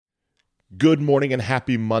Good morning and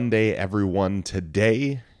happy Monday, everyone.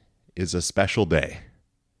 Today is a special day.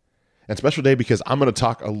 And special day because I'm going to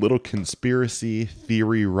talk a little conspiracy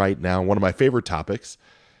theory right now, one of my favorite topics.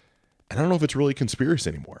 And I don't know if it's really conspiracy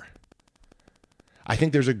anymore. I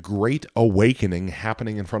think there's a great awakening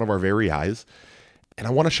happening in front of our very eyes, and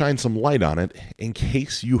I want to shine some light on it in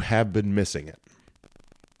case you have been missing it.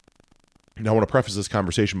 Now, I want to preface this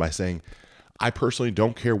conversation by saying I personally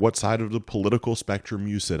don't care what side of the political spectrum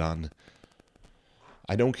you sit on.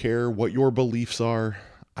 I don't care what your beliefs are.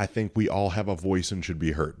 I think we all have a voice and should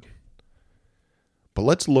be heard. But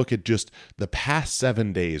let's look at just the past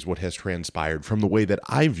 7 days, what has transpired from the way that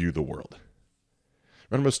I view the world.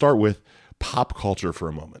 I'm going to start with pop culture for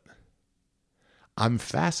a moment. I'm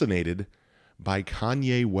fascinated by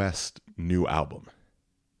Kanye West's new album.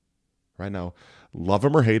 Right now, love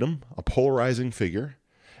him or hate him, a polarizing figure.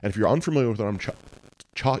 And if you're unfamiliar with what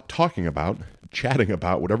I'm talking about, chatting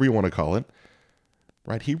about, whatever you want to call it,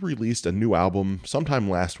 right? He released a new album sometime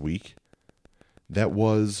last week that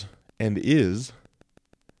was and is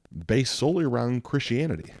based solely around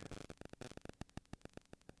Christianity.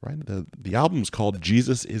 Right? The album's called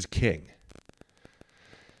Jesus is King.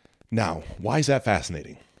 Now, why is that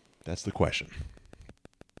fascinating? That's the question.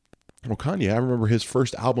 Well, Kanye, I remember his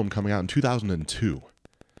first album coming out in 2002.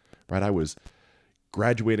 Right? I was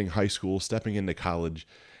graduating high school, stepping into college,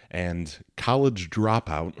 and College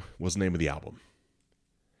Dropout was the name of the album.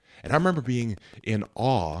 And I remember being in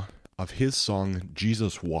awe of his song,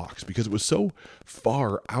 Jesus Walks, because it was so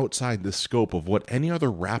far outside the scope of what any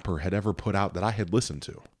other rapper had ever put out that I had listened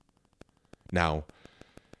to. Now,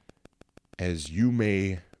 as you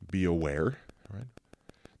may be aware, right,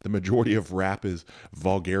 the majority of rap is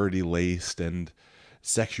vulgarity-laced and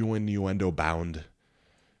sexual innuendo bound.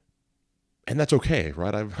 And that's okay,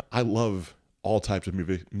 right? I love all types of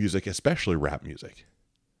music, especially rap music.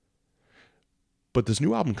 But this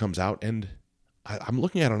new album comes out, and I'm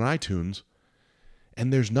looking at it on iTunes,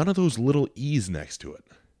 and there's none of those little E's next to it,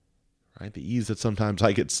 right? The E's that sometimes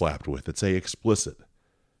I get slapped with that say explicit,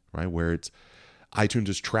 right? Where it's iTunes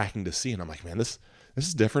is tracking to see, and I'm like, man, this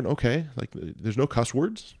is different. Okay, like there's no cuss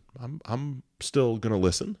words. I'm still gonna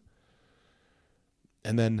listen.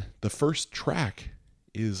 And then the first track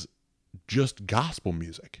is just gospel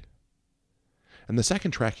music, and the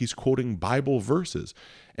second track he's quoting Bible verses,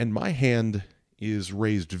 and my hand is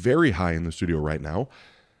raised very high in the studio right now.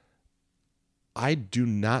 I do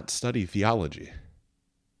not study theology,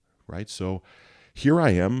 right? So here I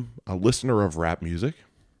am, a listener of rap music,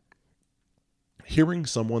 hearing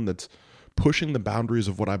someone that's pushing the boundaries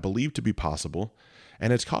of what I believe to be possible,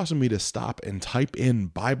 and it's causing me to stop and type in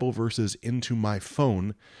Bible verses into my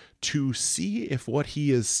phone to see if what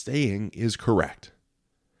he is saying is correct,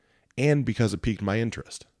 and because it piqued my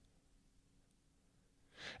interest.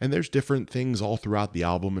 And there's different things all throughout the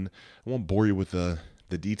album, and I won't bore you with the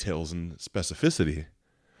details and specificity.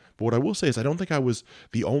 But what I will say is I don't think I was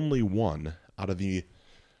the only one out of the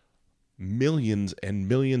millions and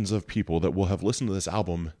millions of people that will have listened to this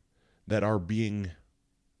album that are being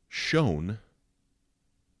shown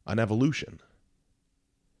an evolution.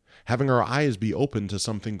 Having our eyes be open to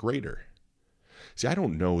something greater. See, I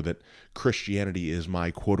don't know that Christianity is my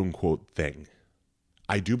quote-unquote thing.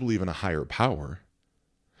 I do believe in a higher power.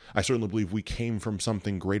 I certainly believe we came from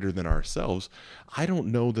something greater than ourselves. I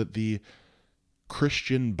don't know that the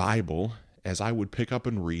Christian Bible, as I would pick up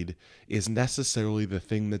and read, is necessarily the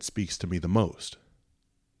thing that speaks to me the most.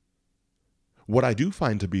 What I do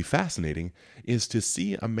find to be fascinating is to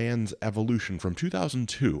see a man's evolution from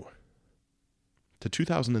 2002 to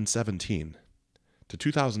 2017 to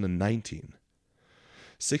 2019.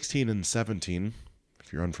 16 and 17,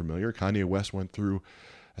 if you're unfamiliar, Kanye West went through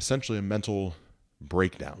essentially a mental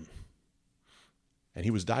breakdown. And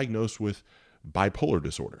he was diagnosed with bipolar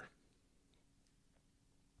disorder.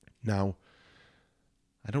 Now,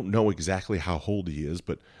 I don't know exactly how old he is,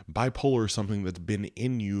 but bipolar is something that's been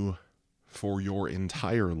in you for your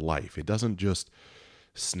entire life. It doesn't just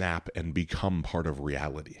snap and become part of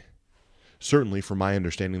reality. Certainly, from my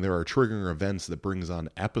understanding, there are triggering events that brings on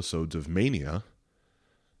episodes of mania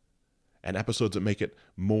and episodes that make it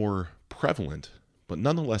more prevalent, but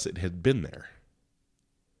nonetheless, it had been there.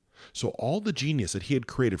 So all the genius that he had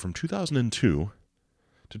created from 2002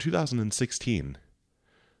 to 2016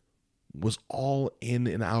 was all in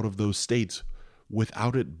and out of those states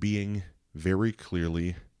without it being very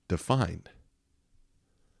clearly defined.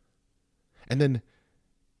 And then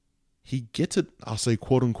he gets it, I'll say,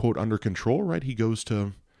 quote unquote, under control, right? He goes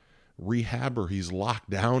to rehab, or he's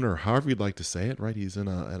locked down, or however you'd like to say it, right? He's in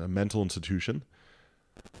a mental institution.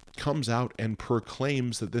 comes out and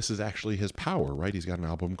proclaims that this is actually his power, right? He's got an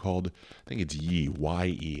album called, I think it's Ye,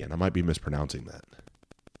 Y-E, and I might be mispronouncing that.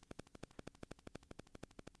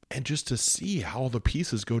 And just to see how the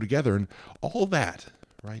pieces go together and all that,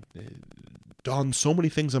 right, dawned so many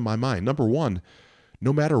things in my mind. Number one,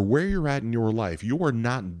 no matter where you're at in your life, you are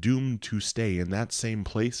not doomed to stay in that same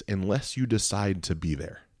place unless you decide to be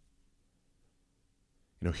there.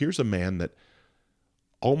 You know, here's a man that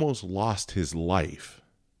almost lost his life.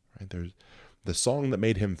 Right? There's the song that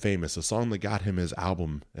made him famous, the song that got him his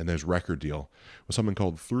album and his record deal, was something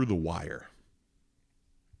called Through the Wire,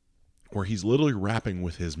 where he's literally rapping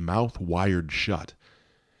with his mouth wired shut.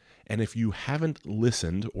 And if you haven't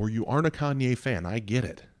listened or you aren't a Kanye fan, I get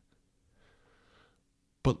it.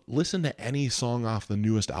 But listen to any song off the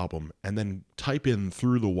newest album and then type in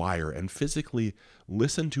Through the Wire and physically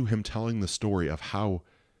listen to him telling the story of how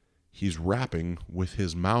he's rapping with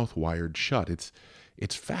his mouth wired shut.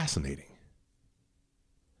 It's fascinating.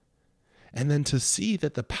 And then to see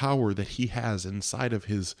that the power that he has inside of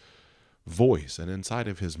his voice and inside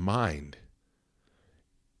of his mind,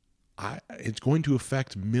 it's going to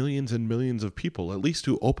affect millions and millions of people, at least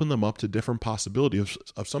to open them up to different possibilities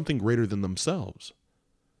of something greater than themselves.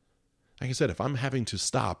 Like I said, if I'm having to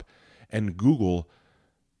stop and Google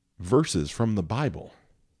verses from the Bible,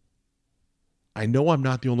 I know I'm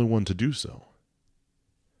not the only one to do so.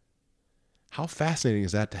 How fascinating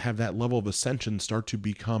is that to have that level of ascension start to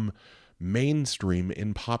become mainstream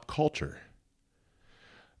in pop culture?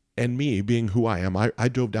 And me, being who I am, I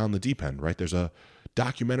dove down the deep end, right? There's a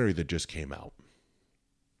documentary that just came out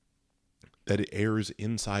that it airs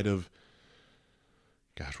inside of,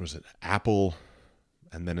 was it Apple?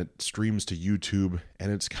 And then it streams to YouTube,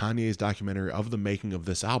 and it's Kanye's documentary of the making of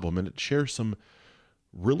this album, and it shares some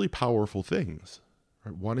really powerful things,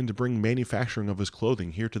 right? Wanting to bring manufacturing of his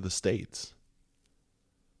clothing here to the States.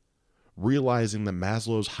 Realizing that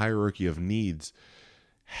Maslow's hierarchy of needs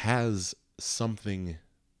has something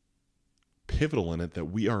pivotal in it,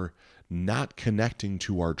 that we are not connecting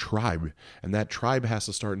to our tribe, and that tribe has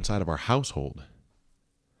to start inside of our household.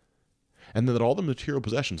 And then that all the material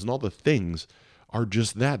possessions and all the things are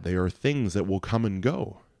just that. They are things that will come and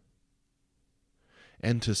go.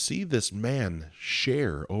 And to see this man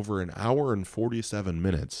share over an hour and 47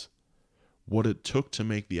 minutes what it took to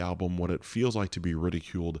make the album, what it feels like to be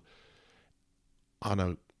ridiculed on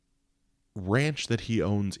a ranch that he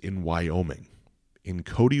owns in Wyoming, in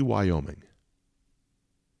Cody, Wyoming.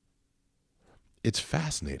 It's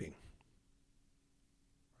fascinating.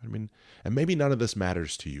 I mean, and maybe none of this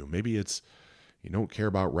matters to you. Maybe it's, you don't care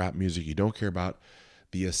about rap music. You don't care about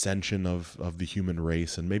the ascension of the human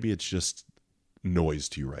race. And maybe it's just noise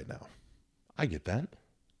to you right now. I get that.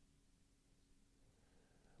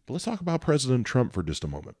 But let's talk about President Trump for just a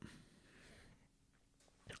moment.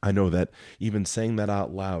 I know that even saying that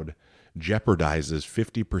out loud jeopardizes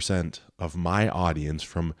 50% of my audience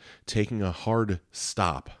from taking a hard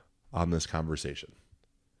stop on this conversation.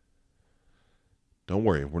 Don't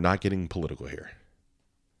worry, we're not getting political here.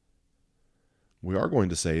 We are going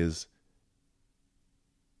to say is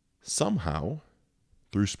somehow,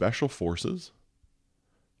 through special forces,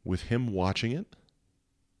 with him watching it,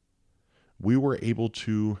 we were able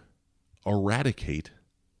to eradicate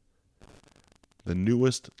the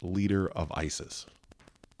newest leader of ISIS.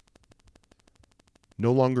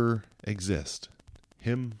 No longer exist.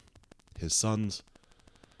 Him, his sons,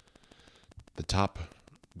 the top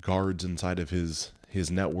guards inside of his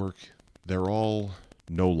network, they're all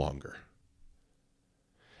no longer.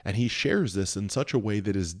 And he shares this in such a way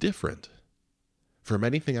that is different from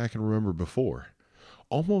anything I can remember before,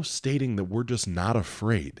 almost stating that we're just not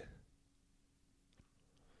afraid.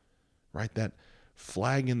 Right? That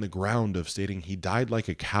flag in the ground of stating he died like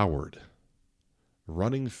a coward,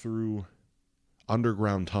 running through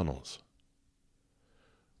underground tunnels,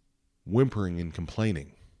 whimpering and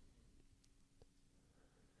complaining.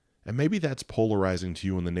 And maybe that's polarizing to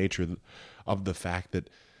you in the nature of the fact that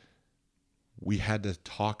we had to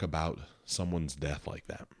talk about someone's death like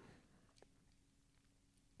that.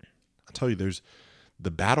 I'll tell you, there's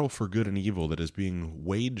the battle for good and evil that is being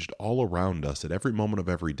waged all around us at every moment of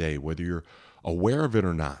every day, whether you're aware of it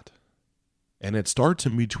or not. And it starts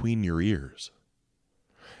in between your ears.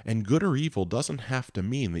 And good or evil doesn't have to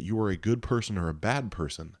mean that you are a good person or a bad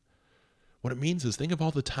person. What it means is, think of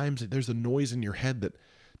all the times that there's a noise in your head that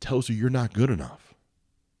tells you you're not good enough.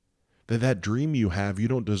 That dream you have, you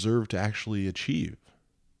don't deserve to actually achieve.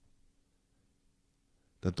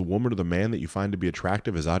 That the woman or the man that you find to be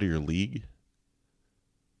attractive is out of your league.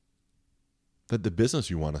 That the business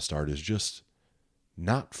you want to start is just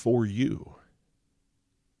not for you.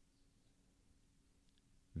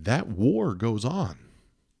 that war goes on.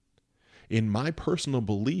 In my personal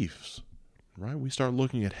beliefs, right, we start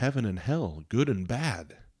looking at heaven and hell, good and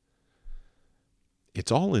bad.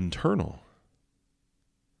 It's all internal.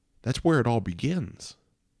 That's where it all begins.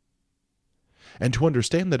 And to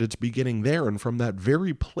understand that it's beginning there, and from that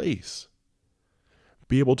very place,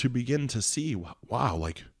 be able to begin to see, wow,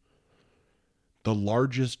 like the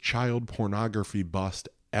largest child pornography bust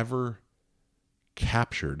ever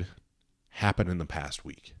captured happened in the past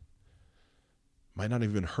week. Might not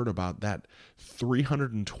even heard about that.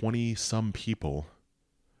 320 some people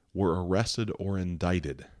were arrested or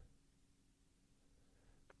indicted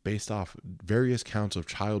based off various counts of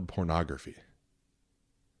child pornography.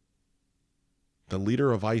 The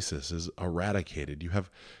leader of ISIS is eradicated. You have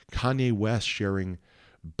Kanye West sharing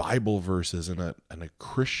Bible verses in a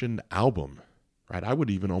Christian album, right? I would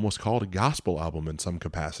even almost call it a gospel album in some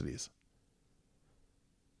capacities.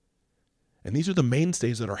 And these are the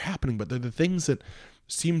mainstays that are happening, but they're the things that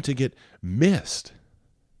seem to get missed.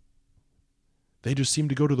 They just seem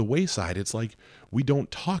to go to the wayside. It's like we don't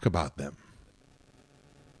talk about them.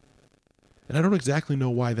 And I don't exactly know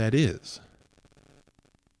why that is.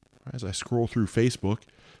 As I scroll through Facebook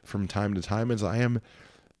from time to time, as I am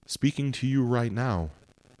speaking to you right now,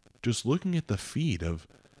 just looking at the feed of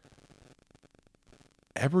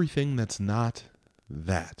everything that's not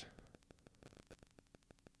that.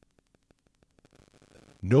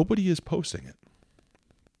 Nobody is posting it.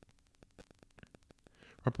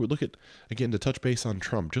 We look at, again, to touch base on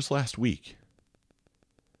Trump, just last week,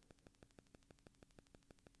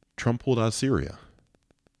 Trump pulled out of Syria.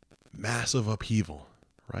 Massive upheaval,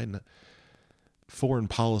 right? And foreign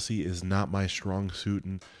policy is not my strong suit,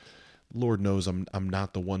 and Lord knows I'm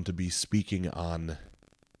not the one to be speaking on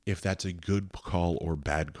if that's a good call or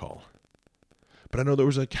bad call. But I know there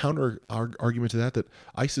was a counter argument to that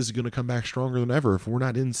ISIS is going to come back stronger than ever if we're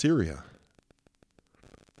not in Syria.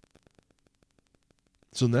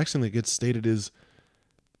 So the next thing that gets stated is,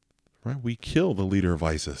 right, we kill the leader of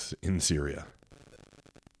ISIS in Syria.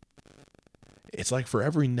 It's like for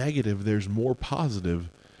every negative, there's more positive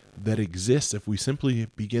that exists if we simply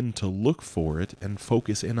begin to look for it and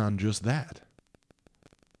focus in on just that.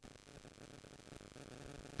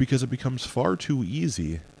 Because it becomes far too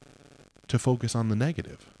easy to focus on the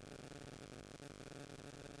negative.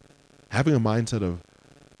 Having a mindset of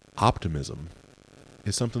optimism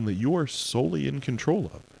is something that you are solely in control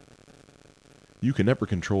of. You can never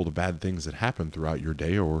control the bad things that happen throughout your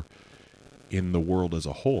day or in the world as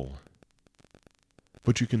a whole.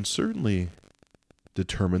 But you can certainly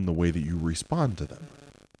determine the way that you respond to them.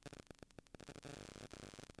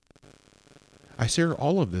 I share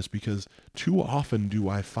all of this because too often do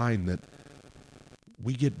I find that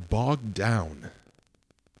we get bogged down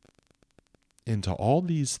into all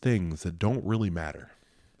these things that don't really matter.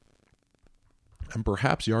 And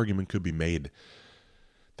perhaps the argument could be made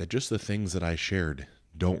that just the things that I shared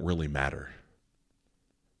don't really matter.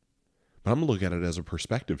 But I'm going to look at it as a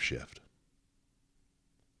perspective shift.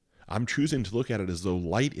 I'm choosing to look at it as though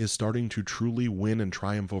light is starting to truly win and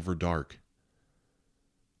triumph over dark.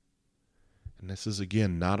 And this is,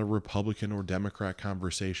 again, not a Republican or Democrat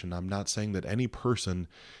conversation. I'm not saying that any person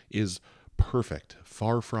is perfect.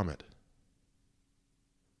 Far from it.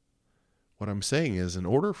 What I'm saying is, in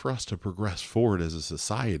order for us to progress forward as a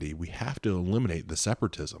society, we have to eliminate the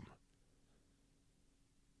separatism.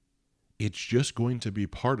 It's just going to be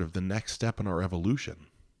part of the next step in our evolution.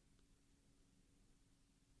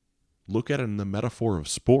 Look at it in the metaphor of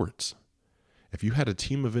sports. If you had a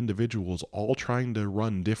team of individuals all trying to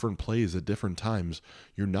run different plays at different times,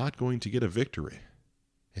 you're not going to get a victory.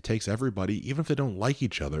 It takes everybody, even if they don't like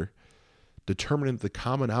each other, determining that the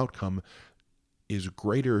common outcome is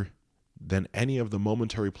greater than any of the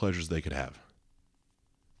momentary pleasures they could have.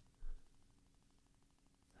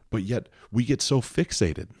 But yet, we get so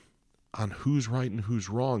fixated on who's right and who's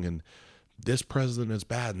wrong, and this president is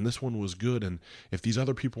bad and this one was good, and if these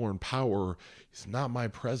other people are in power, he's not my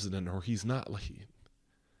president, or he's not like...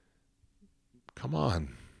 Come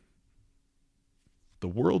on. The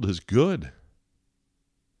world is good.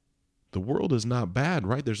 The world is not bad,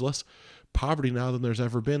 right? There's less poverty now than there's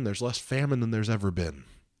ever been. There's less famine than there's ever been.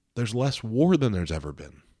 There's less war than there's ever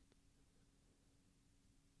been.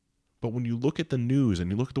 But when you look at the news and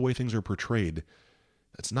you look at the way things are portrayed,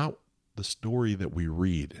 that's not the story that we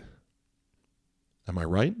read. Am I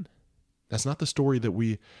right? That's not the story that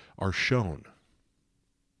we are shown.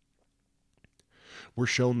 We're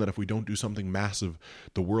shown that if we don't do something massive,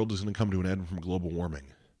 the world is going to come to an end from global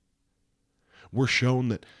warming. We're shown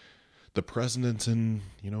that the president's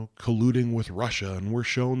colluding with Russia, and we're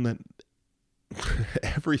shown that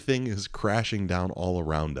Everything is crashing down all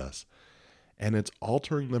around us, and it's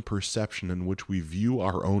altering the perception in which we view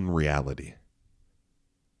our own reality.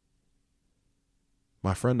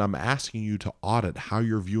 My friend, I'm asking you to audit how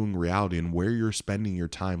you're viewing reality and where you're spending your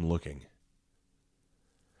time looking.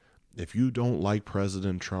 If you don't like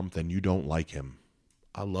President Trump, then you don't like him.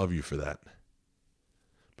 I love you for that.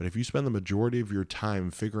 But if you spend the majority of your time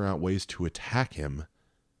figuring out ways to attack him,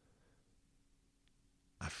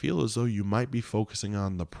 I feel as though you might be focusing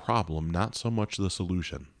on the problem, not so much the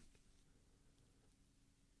solution.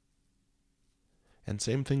 And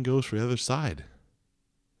same thing goes for the other side.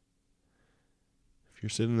 If you're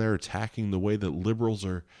sitting there attacking the way that liberals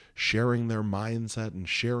are sharing their mindset and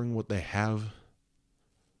sharing what they have,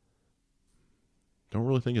 don't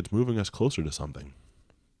really think it's moving us closer to something.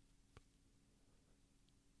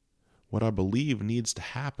 What I believe needs to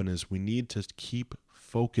happen is we need to keep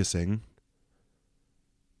focusing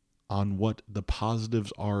on what the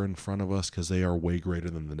positives are in front of us, because they are way greater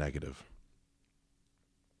than the negative.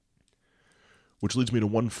 Which leads me to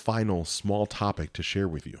one final small topic to share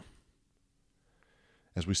with you.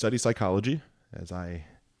 As we study psychology, as I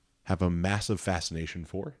have a massive fascination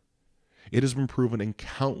for, it has been proven in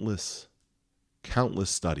countless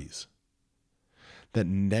studies that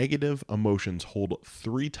negative emotions hold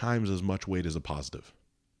 3 times as much weight as a positive.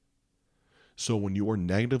 So when you are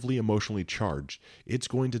negatively emotionally charged, it's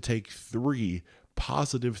going to take 3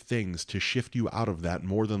 positive things to shift you out of that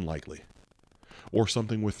more than likely. Or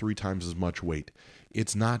something with 3 times as much weight.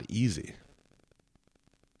 It's not easy.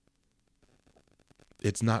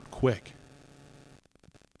 It's not quick.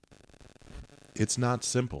 It's not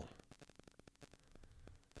simple.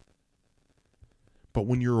 But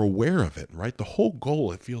when you're aware of it, right, the whole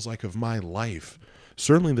goal, it feels like, of my life,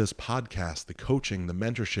 certainly this podcast, the coaching, the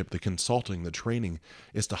mentorship, the consulting, the training,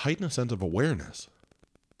 is to heighten a sense of awareness.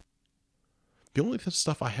 The only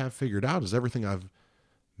stuff I have figured out is everything I've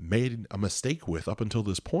made a mistake with up until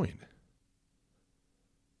this point.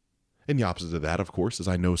 And the opposite of that, of course, is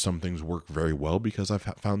I know some things work very well because I've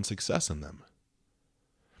found success in them.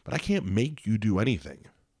 But I can't make you do anything.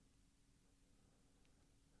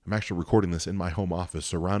 I'm actually recording this in my home office,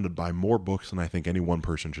 surrounded by more books than I think any one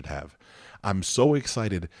person should have. I'm so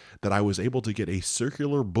excited that I was able to get a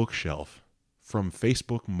circular bookshelf from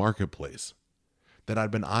Facebook Marketplace that I'd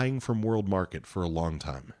been eyeing from World Market for a long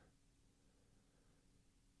time.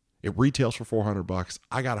 It retails for $400.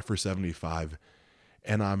 I got it for $75,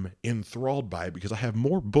 and I'm enthralled by it because I have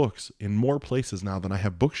more books in more places now than I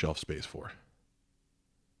have bookshelf space for.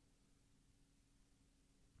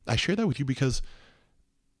 I share that with you because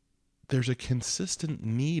there's a consistent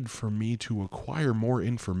need for me to acquire more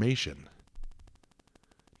information,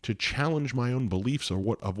 to challenge my own beliefs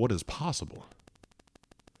of what is possible,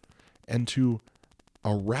 and to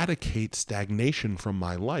eradicate stagnation from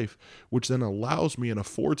my life, which then allows me and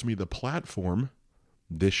affords me the platform,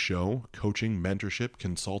 this show, coaching, mentorship,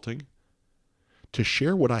 consulting, to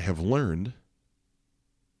share what I have learned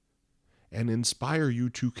and inspire you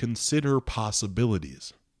to consider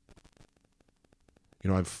possibilities. You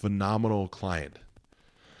know, I have a phenomenal client,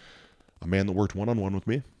 a man that worked one-on-one with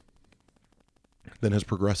me, then has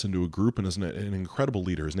progressed into a group and is an incredible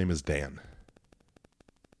leader. His name is Dan.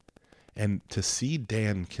 And to see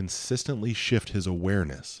Dan consistently shift his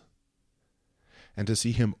awareness and to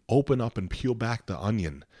see him open up and peel back the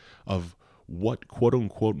onion of what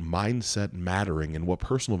quote-unquote mindset mattering and what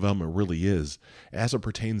personal development really is as it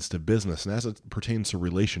pertains to business and as it pertains to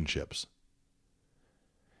relationships.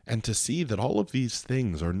 And to see that all of these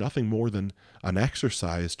things are nothing more than an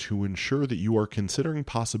exercise to ensure that you are considering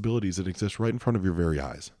possibilities that exist right in front of your very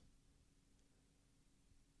eyes.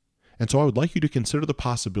 And so I would like you to consider the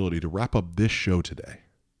possibility, to wrap up this show today,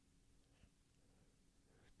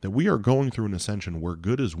 that we are going through an ascension where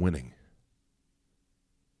good is winning.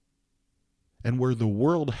 And where the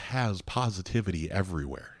world has positivity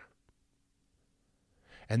everywhere.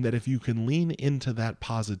 And that if you can lean into that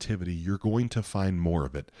positivity, you're going to find more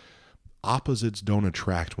of it. Opposites don't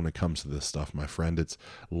attract when it comes to this stuff, my friend. It's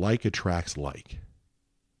like attracts like.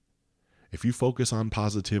 If you focus on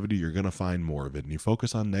positivity, you're going to find more of it. And you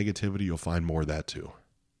focus on negativity, you'll find more of that too.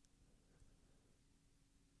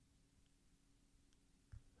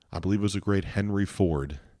 I believe it was a great Henry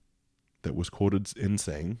Ford that was quoted in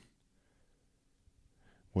saying,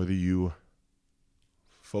 whether you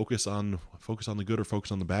focus on the good or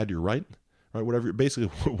focus on the bad, you're right. Right? Whatever. Basically,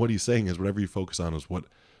 what he's saying is whatever you focus on is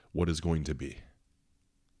what is going to be.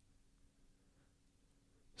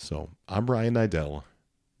 So I'm Ryan Niddel,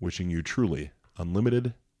 wishing you truly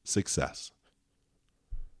unlimited success.